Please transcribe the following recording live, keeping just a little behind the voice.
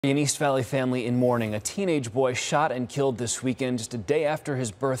An East Valley family in mourning. A teenage boy shot and killed this weekend just a day after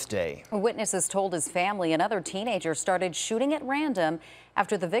his birthday. Witnesses told his family another teenager started shooting at random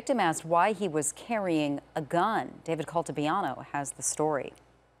after the victim asked why he was carrying a gun. David Caltabiano has the story.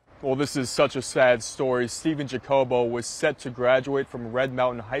 Well, this is such a sad story. Stephen Jacobo was set to graduate from Red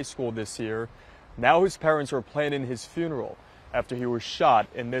Mountain High School this year. Now his parents are planning his funeral after he was shot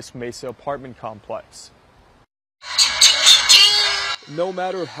in this Mesa apartment complex. No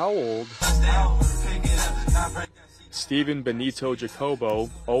matter how old, Stephen Benito Jacobo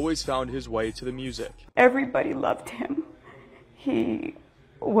always found his way to the music. Everybody loved him. He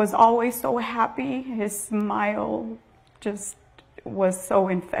was always so happy. His smile just was so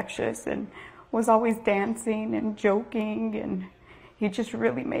infectious and was always dancing and joking, and he just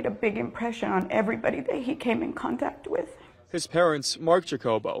really made a big impression on everybody that he came in contact with. His parents, Mark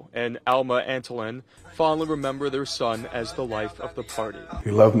Jacobo and Alma Antolin, fondly remember their son as the life of the party.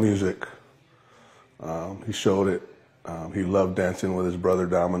 He loved music. He showed it. He loved dancing with his brother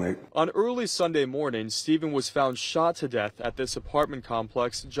Dominic. On early Sunday morning, Stephen was found shot to death at this apartment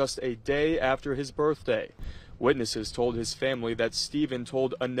complex just a day after his birthday. Witnesses told his family that Stephen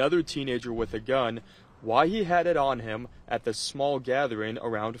told another teenager with a gun why he had it on him at the small gathering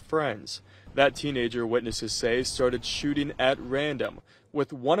around friends. That teenager, witnesses say, started shooting at random,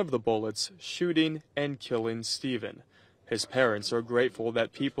 with one of the bullets shooting and killing Stephen. His parents are grateful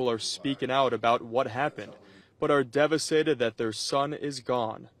that people are speaking out about what happened, but are devastated that their son is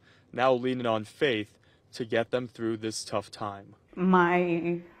gone, now leaning on faith to get them through this tough time.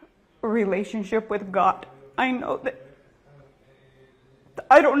 My relationship with God, I know that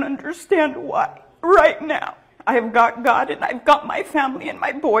I don't understand why right now. I've got God and I've got my family and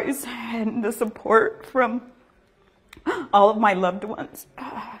my boys, and the support from all of my loved ones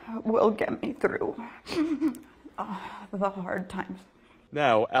will get me through the hard times.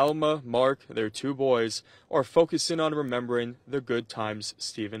 Now, Alma, Mark, their two boys, are focusing on remembering the good times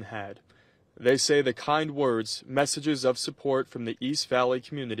Stephen had. They say the kind words, messages of support from the East Valley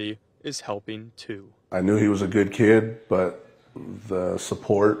community is helping too. I knew he was a good kid, but the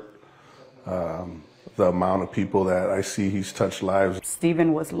support, the amount of people that I see he's touched lives.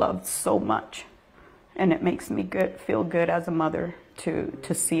 Stephen was loved so much, and it makes me feel good as a mother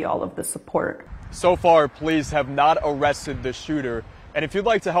to see all of the support. So far, police have not arrested the shooter. And if you'd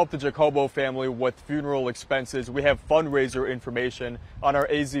like to help the Jacobo family with funeral expenses, we have fundraiser information on our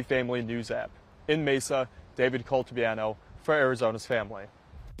AZ Family News app. In Mesa, David Caltabiano for Arizona's Family.